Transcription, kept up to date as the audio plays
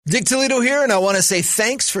Dick Toledo here, and I want to say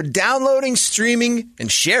thanks for downloading, streaming,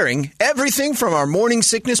 and sharing everything from our Morning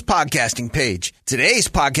Sickness podcasting page. Today's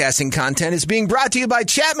podcasting content is being brought to you by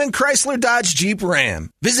Chapman Chrysler Dodge Jeep Ram.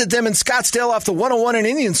 Visit them in Scottsdale off the 101 in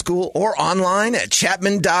Indian School or online at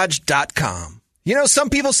chapmandodge.com. You know, some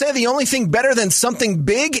people say the only thing better than something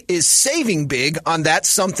big is saving big on that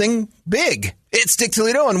something big. It's Dick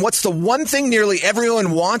Toledo, and what's the one thing nearly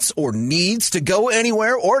everyone wants or needs to go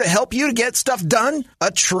anywhere or to help you to get stuff done? A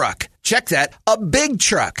truck. Check that, a big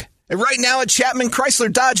truck. And right now at Chapman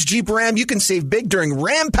Chrysler Dodge Jeep Ram, you can save big during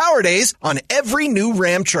Ram Power Days on every new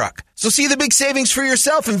Ram truck. So see the big savings for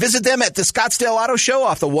yourself and visit them at the Scottsdale Auto Show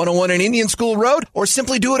off the 101 in Indian School Road, or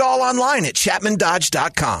simply do it all online at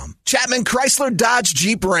chapmandodge.com. Chapman Chrysler Dodge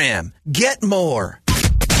Jeep Ram. Get more.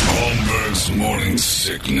 Holmberg's Morning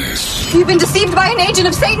Sickness. You've been deceived by an agent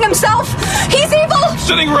of Satan himself. He's evil.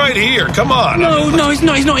 Sitting right here. Come on. No, he's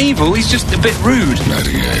not. He's not evil. He's just a bit rude.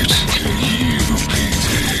 98 KUPD.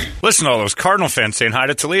 Listen to all those Cardinal fans saying hi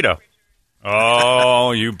to Toledo.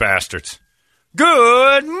 Oh, you bastards.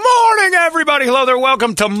 Good morning, everybody. Hello there.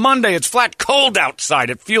 Welcome to Monday. It's flat cold outside.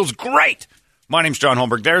 It feels great. My name's John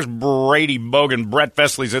Holmberg. There's Brady Bogan. Brett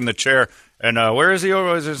Vesley's in the chair. And where is he?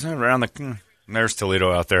 Oh, is this around the... There's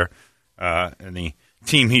Toledo out there, and the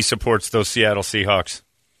team he supports, those Seattle Seahawks,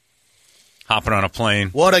 hopping on a plane.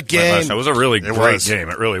 What a game. It was a really great game.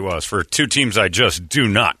 It really was. For two teams I just do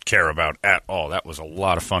not care about at all. That was a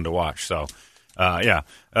lot of fun to watch. So, yeah.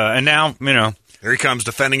 And now, you know. Here he comes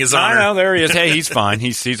defending his honor. I know, there he is. Hey, he's fine.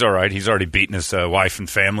 He's all right. He's already beaten his wife and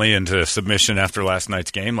family into submission after last night's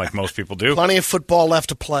game, like most people do. Plenty of football left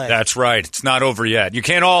to play. That's right. It's not over yet. You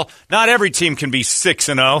can't not every team can be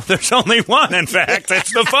 6-0. There's only one, in fact.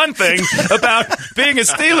 That's the fun thing about being a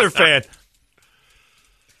Steeler fan.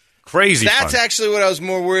 Crazy That's fun. actually what I was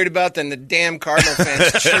more worried about than the damn Cardinal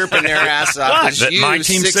fans chirping their ass off. What? That my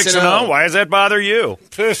team's 6-0? Why does that bother you?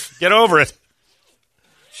 Get over it.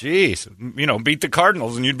 Jeez, you know, beat the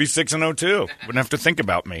Cardinals and you'd be 6-0 too. Wouldn't have to think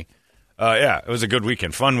about me. Yeah, it was a good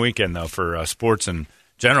weekend. Fun weekend, though, for sports in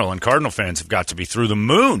general. And Cardinal fans have got to be through the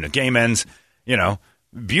moon. The game ends, you know,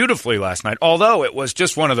 beautifully last night. Although it was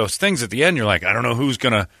just one of those things at the end. You're like, I don't know who's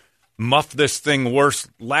going to muff this thing worse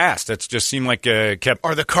last. It just seemed like kept...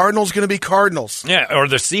 Are the Cardinals going to be Cardinals? Yeah, or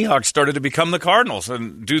the Seahawks started to become the Cardinals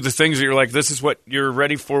and do the things that you're like, this is what you're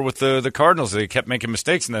ready for with the Cardinals. They kept making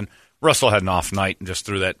mistakes, and then Russell had an off night and just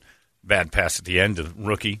threw that bad pass at the end to the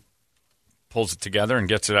rookie. Pulls it together and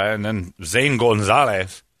gets it out, and then Zane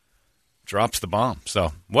Gonzalez drops the bomb.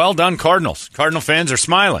 So, well done, Cardinals. Cardinal fans are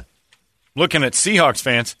smiling. Looking at Seahawks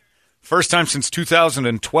fans, first time since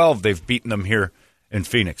 2012 they've beaten them here in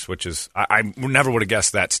Phoenix, which is, I never would have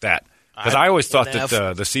guessed that stat. Because I always thought that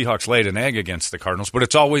the Seahawks laid an egg against the Cardinals, but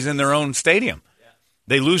it's always in their own stadium.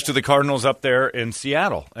 They lose to the Cardinals up there in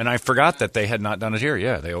Seattle, and I forgot that they had not done it here.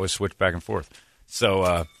 Yeah, they always switch back and forth.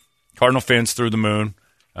 So, Cardinal fans through the moon.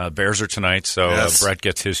 Bears are tonight, so yes. Brett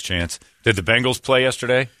gets his chance. Did the Bengals play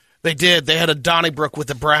yesterday? They did. They had a Donnybrook with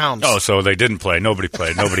the Browns. Oh, so they didn't play. Nobody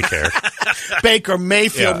played. Nobody cared. Baker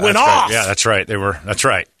Mayfield went off. Right. Yeah, that's right. That's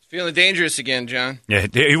right. Feeling dangerous again, John. Yeah,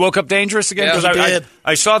 he woke up dangerous again? Yeah, he did.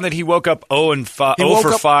 I saw that he woke up 0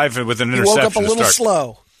 for 5 with an interception. He woke up a little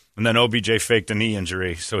slow. And then OBJ faked a knee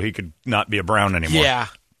injury, so he could not be a Brown anymore. Yeah.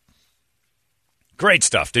 Great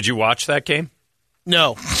stuff. Did you watch that game?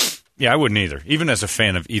 No. Yeah, I wouldn't either. Even as a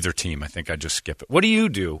fan of either team, I think I'd just skip it. What do you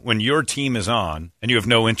do when your team is on and you have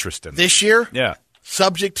no interest in it? This year? Yeah.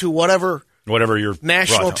 Subject to whatever your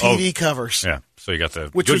national TV covers. Yeah, so you got the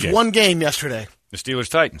Which was game. One game yesterday. The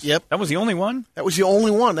Steelers-Titans. Yep. That was the only one? That was the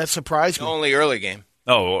only one. That surprised me. The only early game.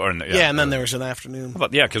 Oh, yeah, and then there was an afternoon.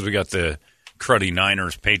 Because we got the cruddy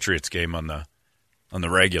Niners-Patriots game on the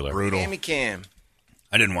regular. Brutal. Cam.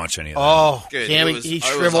 I didn't watch any of that. Oh, Cammy, he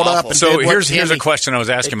shriveled up. And so here's a question I was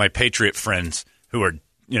asking my Patriot friends who are,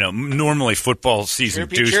 normally football season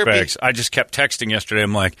douchebags. I just kept texting yesterday.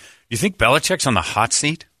 I'm like, you think Belichick's on the hot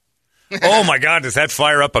seat? Oh, my God, does that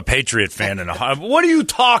fire up a Patriot fan? What are you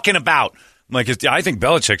talking about? I'm like, I think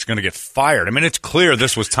Belichick's going to get fired. I mean, it's clear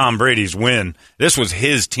this was Tom Brady's win. This was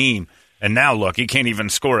his team. And now, look, he can't even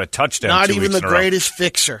score a touchdown. Not even the greatest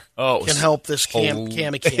fixer can help this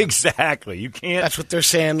Cammy Cam. Exactly. You can't. That's what they're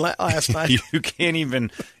saying last night. You can't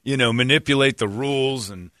even, manipulate the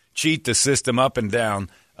rules and cheat the system up and down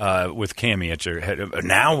with Cammy at your head.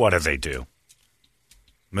 Now what do they do?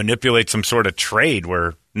 Manipulate some sort of trade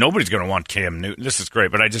where nobody's going to want Cam Newton. This is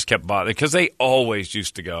great, but I just kept bothering because they always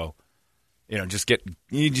used to go. You just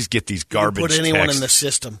get these garbage. Put anyone texts. in the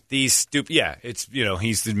system. These stupid. Yeah, it's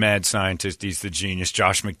he's the mad scientist. He's the genius.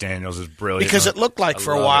 Josh McDaniels is brilliant. Because it looked like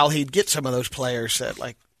for a while he'd get some of those players that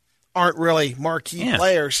aren't really marquee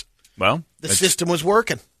players. Well, the system was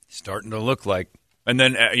working. Starting to look like. And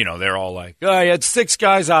then, they're all like, I had 6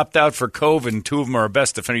 guys opt out for COVID, and 2 of them are our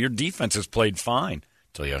best defender. Your defense has played fine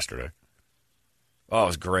until yesterday. Oh, it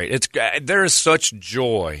was great. There is such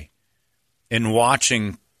joy in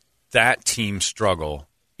watching that team struggle,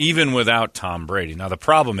 even without Tom Brady. Now, the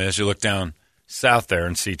problem is you look down south there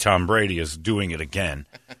and see Tom Brady is doing it again.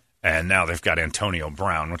 And now they've got Antonio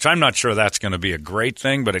Brown, which I'm not sure that's going to be a great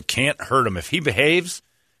thing, but it can't hurt him. If he behaves,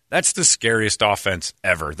 that's the scariest offense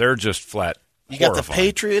ever. They're just flat You got the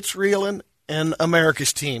Patriots reeling and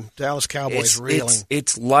America's team, Dallas Cowboys, reeling.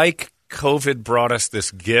 It's like COVID brought us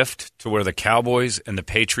this gift to where the Cowboys and the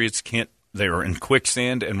Patriots can't. They were in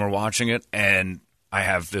quicksand, and we're watching it, and I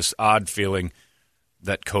have this odd feeling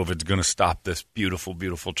that COVID's going to stop this beautiful,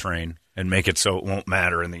 beautiful train and make it so it won't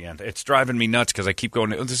matter in the end. It's driving me nuts because I keep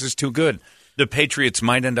going, this is too good. The Patriots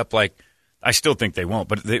might end up like, I still think they won't,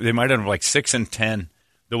 but they might end up like 6-10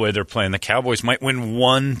 the way they're playing. The Cowboys might win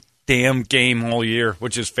one damn game all year,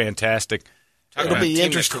 which is fantastic. It'll be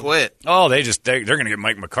interesting. Quit. Oh, they're going to get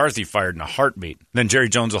Mike McCarthy fired in a heartbeat. Then Jerry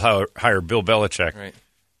Jones will hire Bill Belichick, right,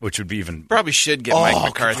 which would be even probably should get Mike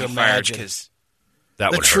McCarthy fired because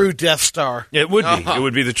that the would true hurt. Death Star. It would be. It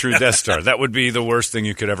would be the true Death Star. That would be the worst thing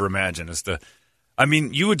you could ever imagine.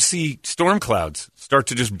 You would see storm clouds start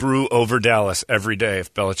to just brew over Dallas every day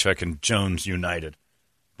if Belichick and Jones united.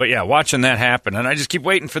 But yeah, watching that happen, and I just keep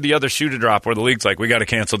waiting for the other shoe to drop where the league's like, we got to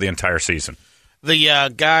cancel the entire season.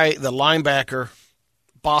 The guy, the linebacker,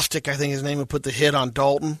 Bostic, I think his name, would put the hit on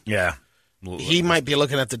Dalton. Yeah. He might be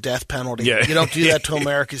looking at the death penalty. Yeah. You don't do that to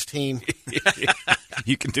America's team.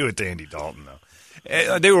 You can do it to Andy Dalton,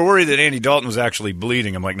 though. They were worried that Andy Dalton was actually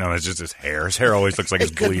bleeding. I'm like, no, it's just his hair. His hair always looks like it's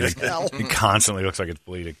bleeding. It constantly looks like it's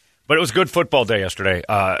bleeding. But it was good football day yesterday,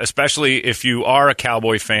 especially if you are a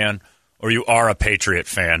Cowboy fan or you are a Patriot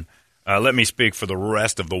fan. Let me speak for the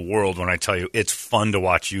rest of the world when I tell you it's fun to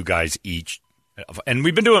watch you guys each. And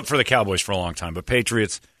we've been doing it for the Cowboys for a long time, but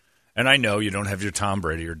Patriots, and I know you don't have your Tom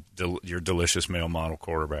Brady, your delicious male model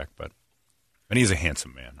quarterback, and he's a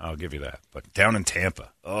handsome man, I'll give you that. But down in Tampa,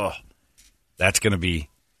 that's going to be,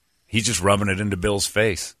 he's just rubbing it into Bill's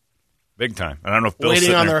face. Big time. I don't know if Bill's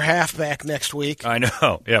waiting on their halfback next week. I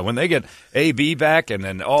know. Yeah, when they get AB back and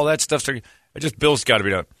then all that stuff, Bill's got to be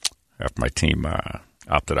done. Half my team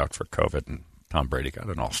opted out for COVID, and Tom Brady got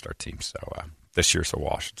an all-star team. So this year's a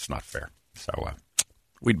wash. It's not fair. So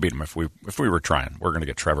we'd beat him if we were trying. We're going to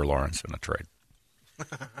get Trevor Lawrence in a trade.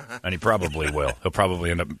 And he probably will. He'll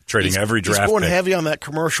probably end up trading every draft pick. He's going pick. heavy on that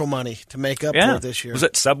commercial money to make up for it this year. Was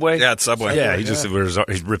it Subway? Yeah, it's Subway. Yeah, he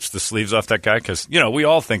rips the sleeves off that guy because, we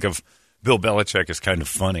all think of Bill Belichick as kind of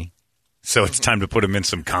funny. So it's time to put him in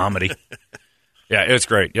some comedy. Yeah, it's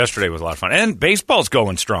great. Yesterday was a lot of fun. And baseball's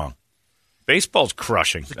going strong. Baseball's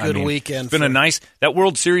crushing. It's a good weekend. It's been that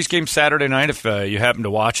World Series game Saturday night, if you happen to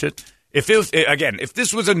watch it. If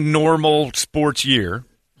this was a normal sports year,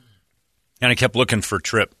 and I kept looking for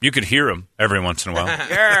Tripp, you could hear him every once in a while.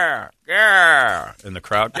 Yeah, in the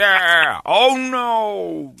crowd. Yeah, oh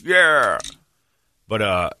no, yeah.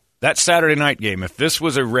 But that Saturday night game, if this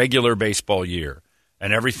was a regular baseball year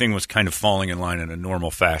and everything was kind of falling in line in a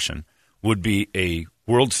normal fashion, would be a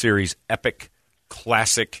World Series epic,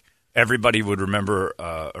 classic. Everybody would remember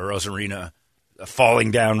Rosarina falling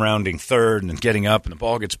down, rounding third, and then getting up, and the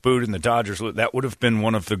ball gets booed, and the Dodgers. That would have been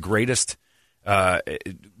one of the greatest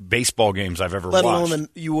baseball games I've ever watched. Let alone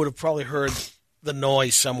you would have probably heard the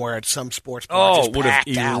noise somewhere at some sports bar. Oh, it would have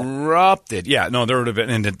erupted. Yeah, no, there would have been.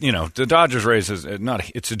 And the Dodgers race is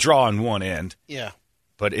it's a draw on one end. Yeah.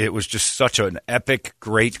 But it was just such an epic,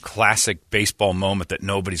 great, classic baseball moment that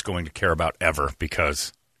nobody's going to care about ever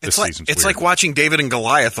because this season's It's weird. like watching David and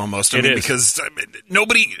Goliath almost. Because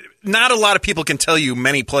not a lot of people can tell you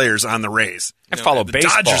many players on the Rays. I follow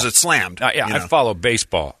baseball. Dodgers, it slammed. I follow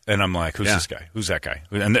baseball, and I'm like, who's this guy? Who's that guy?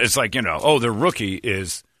 And it's like, their rookie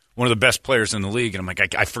is one of the best players in the league, and I'm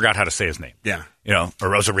like, I forgot how to say his name. Yeah. Or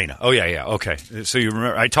Rosarina. Oh, yeah, okay. So you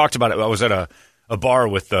remember, I talked about it. I was at a bar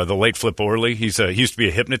with the late Flip Orley. He used to be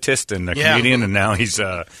a hypnotist and a comedian, and now he's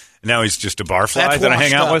just a barfly that I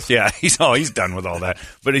hang out with. Yeah, he's done with all that.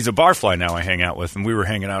 But he's a barfly now I hang out with, and we were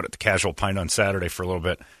hanging out at the Casual Pint on Saturday for a little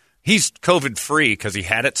bit. He's COVID-free because he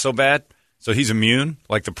had it so bad, so he's immune,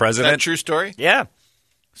 like the president. Is that a true story? Yeah.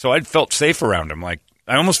 So I felt safe around him. Like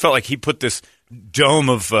I almost felt like he put this dome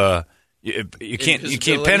of you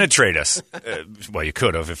can't penetrate us. Well, you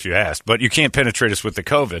could have if you asked, but you can't penetrate us with the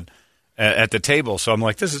COVID at the table. So I'm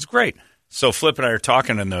like, this is great. So Flip and I are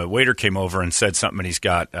talking, and the waiter came over and said something, and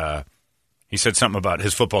he said something about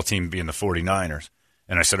his football team being the 49ers.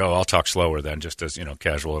 And I said, I'll talk slower then, just as,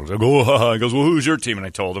 casual. I was like, he goes, well, who's your team? And I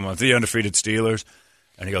told him, the undefeated Steelers.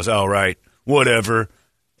 And he goes, oh, right, whatever.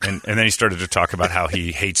 And then he started to talk about how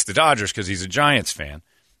he hates the Dodgers because he's a Giants fan.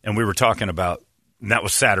 And we were talking about, and that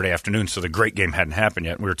was Saturday afternoon, so the great game hadn't happened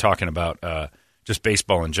yet. We were talking about just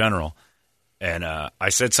baseball in general. And I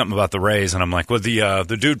said something about the Rays, and I'm like, well,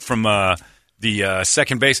 the dude from the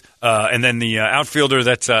second base and then the outfielder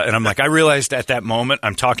that's and I'm like, I realized at that moment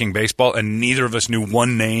I'm talking baseball, and neither of us knew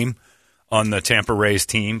one name on the Tampa Rays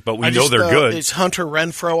team, but we know they're good. Is Hunter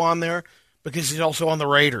Renfroe on there? Because he's also on the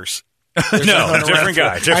Raiders. No, different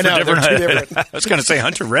guy. I know, they're two different. I was going to say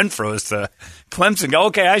Hunter Renfroe is the Clemson guy.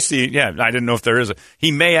 Okay, I see. Yeah, I didn't know if there is a.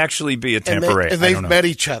 He may actually be a Tampa Ray. And they've met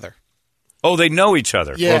each other. Oh, they know each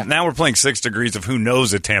other. Yeah. Well, now we're playing 6 Degrees of who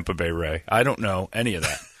knows a Tampa Bay Ray. I don't know any of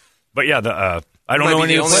that. But yeah, I don't know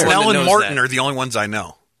any of the players. Snell and Morton are the only ones I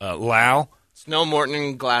know. Lau, Snell, Morton,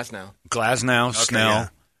 and Glasnow. Glasnow, Snell,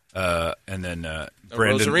 and then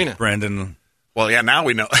Brandon. Well, yeah, now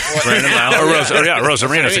we know. Brandon Lau.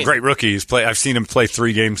 Rosarina is a great rookie. I've seen him play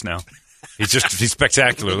 3 games now. He's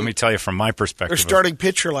spectacular. Let me tell you from my perspective. Their starting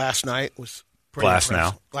pitcher last night was pretty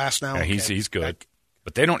impressive. Glasnow. Yeah, he's good.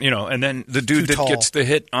 But they don't, and then the dude that gets the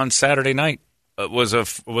hit on Saturday night was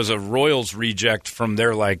a Royals reject from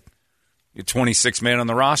their 26 man on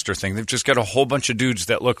the roster thing. They've just got a whole bunch of dudes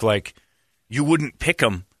that look like you wouldn't pick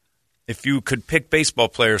them. If you could pick baseball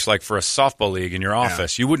players like for a softball league in your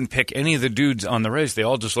office, you wouldn't pick any of the dudes on the Rays. They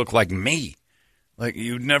all just look like me. Like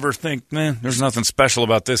you'd never think, man, there's nothing special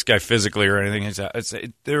about this guy physically or anything.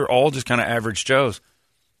 They're all just kind of average Joes,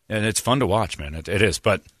 and it's fun to watch, man. It is,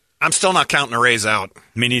 but I'm still not counting the Rays out.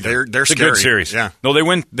 Me neither. They're it's scary. A good series. Yeah. No, they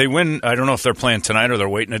win. They win. I don't know if they're playing tonight or they're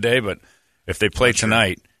waiting a day, but if they play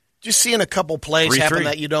tonight, just seeing a couple plays 3-3. happen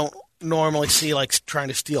that you don't normally see, like trying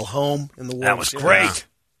to steal home in the World That was Series. great. Yeah.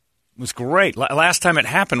 It was great. Last time it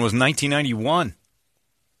happened was 1991.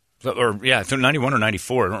 Or, 91 or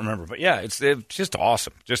 94. I don't remember. But, yeah, it's just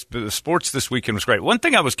awesome. Just the sports this weekend was great. One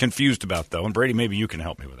thing I was confused about, though, and Brady, maybe you can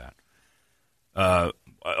help me with that.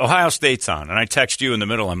 Ohio State's on, and I text you in the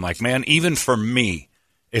middle. I'm like, man, even for me,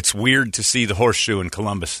 it's weird to see the Horseshoe in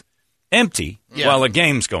Columbus empty while a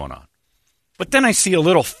game's going on. But then I see a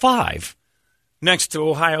little 5 next to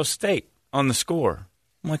Ohio State on the score.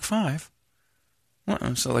 I'm like, 5?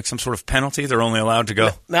 So like some sort of penalty? They're only allowed to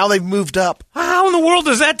go. Now they've moved up. How in the world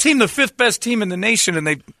is that team the 5th best team in the nation?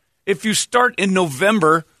 And if you start in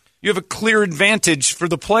November, you have a clear advantage for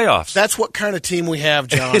the playoffs. That's what kind of team we have,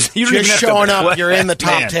 John. You don't even Just have showing to up, you're in the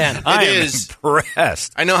top 10. I am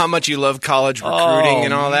impressed. I know how much you love college recruiting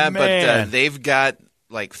and all that, man. but they've got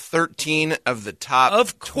like 13 of the top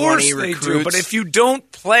Of course 20 they recruits. do, but if you don't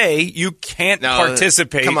play, you can't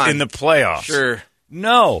participate in the playoffs. Sure.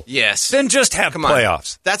 No. Yes. Then just have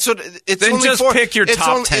playoffs. That's what it's then only just pick your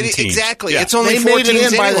top 10 teams. Exactly. Yeah. It's only They 4 made it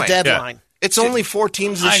teams in by anyway. the deadline. Yeah. It's only 4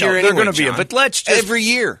 teams this I know, year they're anyway, going to be John. but let's just every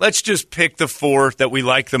year. Let's just pick the 4 that we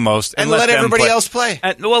like the most And let them everybody else play.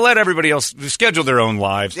 Let everybody else schedule their own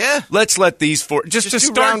lives. Yeah. Let's let these 4 just to do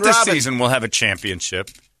start round the robin. season. We'll have a championship,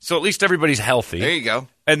 so at least everybody's healthy. There you go.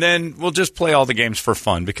 And then we'll just play all the games for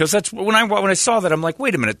fun because that's when I saw that I'm like,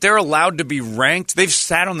 wait a minute, they're allowed to be ranked. They've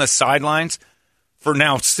sat on the sidelines for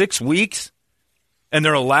now 6 weeks. And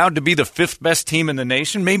they're allowed to be the 5th best team in the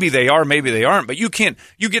nation. Maybe they are, maybe they aren't. But you can't.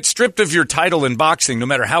 You get stripped of your title in boxing, no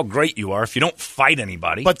matter how great you are, if you don't fight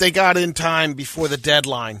anybody. But they got in time before the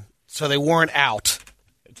deadline, so they weren't out.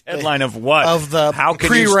 Deadline of what? Of the how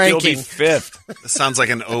can you still be 5th? This sounds like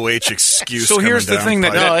an OH excuse. So here's the thing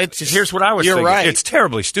here's what I was you're thinking. right. It's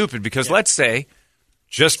terribly stupid because let's say,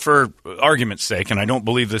 just for argument's sake, and I don't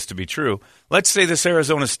believe this to be true, let's say this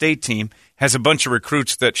Arizona State team has a bunch of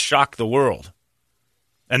recruits that shock the world.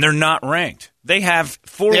 And they're not ranked. They have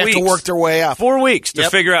 4 weeks. They have to work their way up. 4 weeks to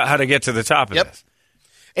figure out how to get to the top of this.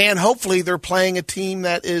 And hopefully they're playing a team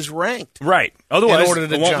that is ranked. Right. Otherwise, in order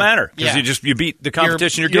to it won't jump. matter because you beat the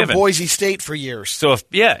competition you're given. Boise State for years. So if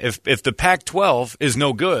the Pac-12 is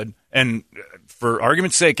no good, and for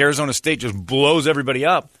argument's sake, Arizona State just blows everybody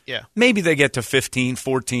up, maybe they get to 15,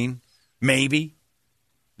 14, maybe.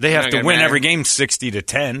 They have to win every game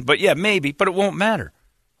 60-10, but maybe, but it won't matter.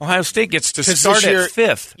 Ohio State gets to start at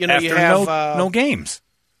 5th after you have, no games.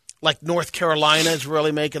 Like North Carolina is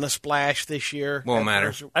really making a splash this year. Won't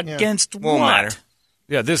matter. Against Won't what? matter.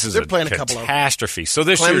 Yeah, this is They're a playing a couple of catastrophe. So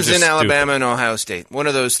this year's Clemson, just Alabama, and Ohio State. One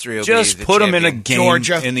of those 3 will just be the put them in a champion. game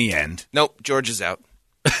Georgia. in the end. Nope, Georgia's out.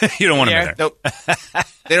 You don't want them in there. Nope.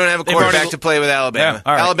 They don't have a quarterback to play with Alabama.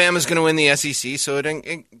 Yeah, all right. Alabama's going to win the SEC, so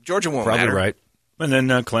Georgia won't Probably matter. right. And then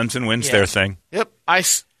Clemson wins their thing. Yep.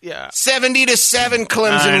 Yeah. 70-7,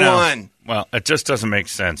 Clemson won. Well, it just doesn't make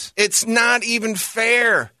sense. It's not even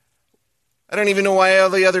fair. I don't even know why all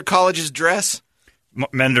the other colleges dress.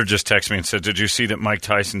 Mender just texted me and said, did you see that Mike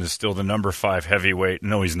Tyson is still the number 5 heavyweight?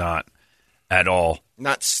 No, he's not at all.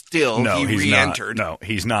 Not still. No, he he's re-entered. not. No,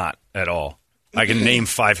 he's not at all. I can name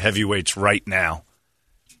 5 heavyweights right now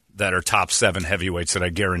that are top 7 heavyweights that I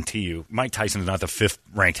guarantee you. Mike Tyson is not the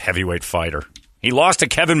 5th-ranked heavyweight fighter. He lost to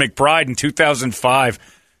Kevin McBride in 2005.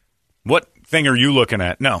 What thing are you looking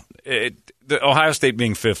at? No, the Ohio State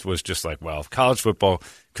being 5th was just like, well, if college football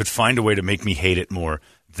could find a way to make me hate it more,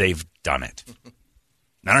 they've done it.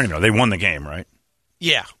 I don't even know. They won the game, right?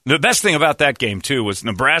 Yeah. The best thing about that game too was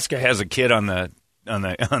Nebraska has a kid on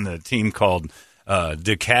the team called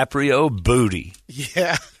DiCaprio Booty.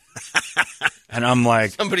 Yeah. And I'm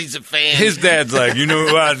like, Somebody's a fan. his dad's like, you know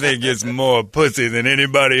who I think gets more pussy than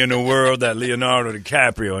anybody in the world? That Leonardo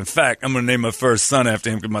DiCaprio. In fact, I'm going to name my first son after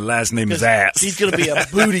him because my last name is Ass. He's going to be a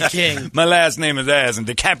booty king. My last name is Ass, and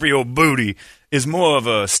DiCaprio Booty is more of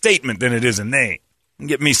a statement than it is a name.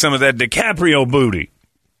 Get me some of that DiCaprio Booty.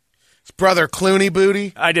 His brother Clooney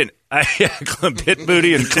Booty. I didn't. Pitt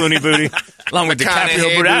Booty and Clooney Booty, along with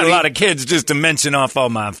DiCaprio Booty. I had a lot of kids just to mention off all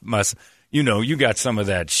my. You know, you got some of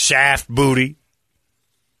that Shaft Booty,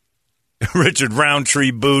 Richard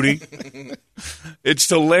Roundtree Booty. It's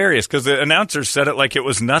hilarious because the announcer said it like it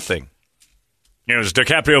was nothing. You know, there's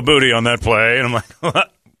DiCaprio Booty on that play, and I'm like,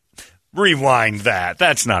 what? Rewind that.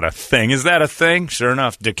 That's not a thing. Is that a thing? Sure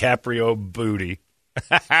enough, DiCaprio Booty.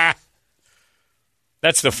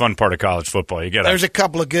 That's the fun part of college football. There's a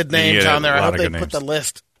couple of good names on there. I hope they put the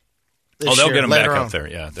list. They'll get them back up there.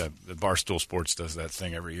 Yeah, the Barstool Sports does that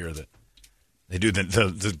thing every year that they do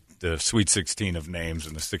the Sweet 16 of names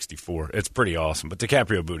and the 64. It's pretty awesome. But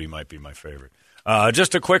DiCaprio Booty might be my favorite.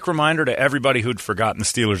 Just a quick reminder to everybody who'd forgotten the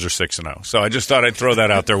Steelers are 6-0. So I just thought I'd throw that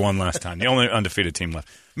out there one last time. The only undefeated team left.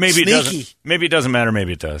 Maybe sneaky. It doesn't. Maybe it doesn't matter.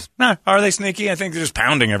 Maybe it does. Nah, are they sneaky? I think they're just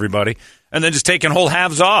pounding everybody and then just taking whole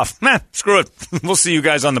halves off. Nah, screw it. We'll see you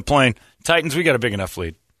guys on the plane. Titans, we got a big enough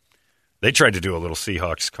lead. They tried to do a little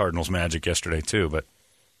Seahawks-Cardinals magic yesterday too, but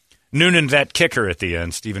Noonan, that kicker at the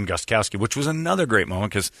end, Steven Gostkowski, which was another great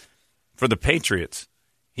moment because for the Patriots,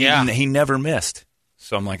 he never missed.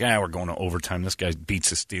 So I'm like, we're going to overtime. This guy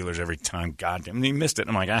beats the Steelers every time. God damn, and he missed it.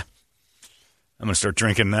 And I'm like, I'm going to start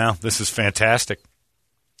drinking now. This is fantastic.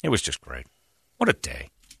 It was just great. What a day.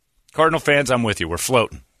 Cardinal fans, I'm with you. We're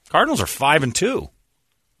floating. Cardinals are 5-2.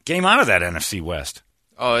 Game out of that NFC West.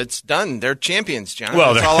 Oh, it's done. They're champions, John.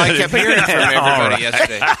 Well, that's all I kept hearing from everybody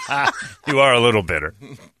yesterday. You are a little bitter.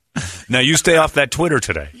 Now, you stay off that Twitter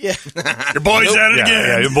today. Yeah. Your boy's at it again.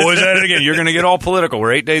 Yeah, your boy's at it again. You're going to get all political.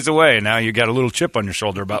 We're 8 days away. Now you got a little chip on your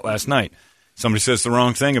shoulder about last night. Somebody says the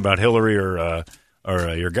wrong thing about Hillary or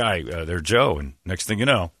your guy, their Joe, and next thing you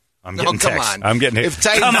know, I'm getting texts. I'm getting hit.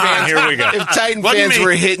 Here we go. If Titan fans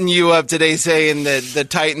were hitting you up today saying that the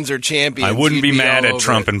Titans are champions, I wouldn't be mad at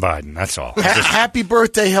Trump and Biden. That's all. Happy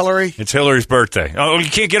birthday, Hillary. It's Hillary's birthday. Oh,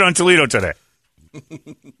 you can't get on Toledo today.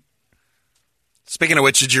 Speaking of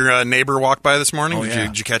which, did your neighbor walk by this morning? Oh, yeah.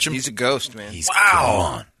 Did you catch him? He's a ghost, man. He's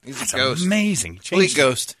gone. He's a ghost. Amazing. Complete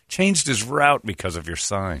ghost. Changed his route because of your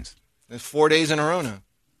signs. It's 4 days in a row now.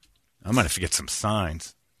 I might have to get some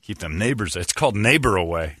signs. Keep them neighbors. It's called Neighbor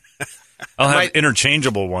Away. I'll have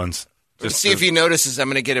interchangeable ones. Just see if he notices. I'm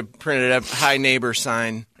going to get a printed up "Hi Neighbor"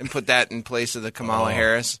 sign and put that in place of the Kamala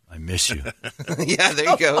Harris. I miss you. Yeah, there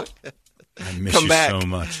you go. I miss you so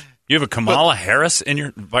much. You have a Kamala Harris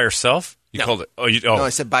by yourself? You called it? No, I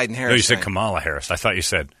said Biden Harris. No, you said Kamala Harris. I thought you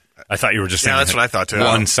were just saying. Yeah, that's what I thought too.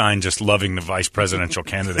 One sign, just loving the vice presidential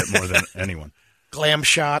candidate more than anyone. Glam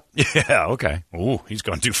shot. Yeah. Okay. Ooh, he's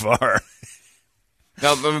gone too far.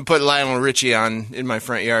 No, I'm going to put Lionel Richie on in my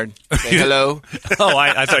front yard. Say hello.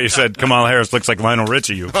 I thought you said Kamala Harris looks like Lionel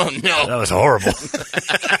Richie. Oh, no. That was horrible.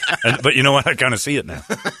 But you know what? I kind of see it now.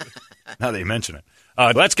 Now that you mention it.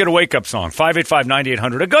 Let's get a wake-up song.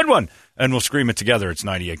 585-9800. A good one. And we'll scream it together. It's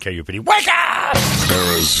 98 KUPD. Wake up!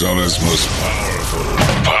 Arizona's most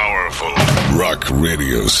powerful rock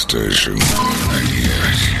radio station. 98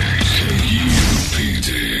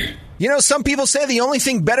 KUPD. You know, some people say the only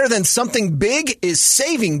thing better than something big is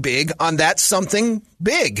saving big on that something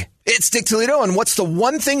big. It's Dick Toledo, and what's the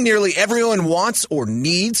one thing nearly everyone wants or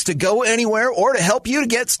needs to go anywhere or to help you to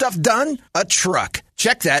get stuff done? A truck.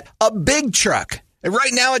 Check that, a big truck. And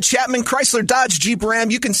right now at Chapman Chrysler Dodge Jeep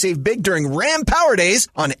Ram, you can save big during Ram Power Days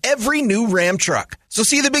on every new Ram truck. So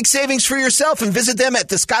see the big savings for yourself and visit them at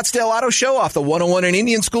the Scottsdale Auto Show off the 101 and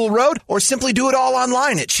Indian School Road, or simply do it all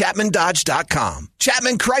online at ChapmanDodge.com.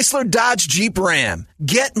 Chapman Chrysler Dodge Jeep Ram.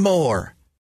 Get more.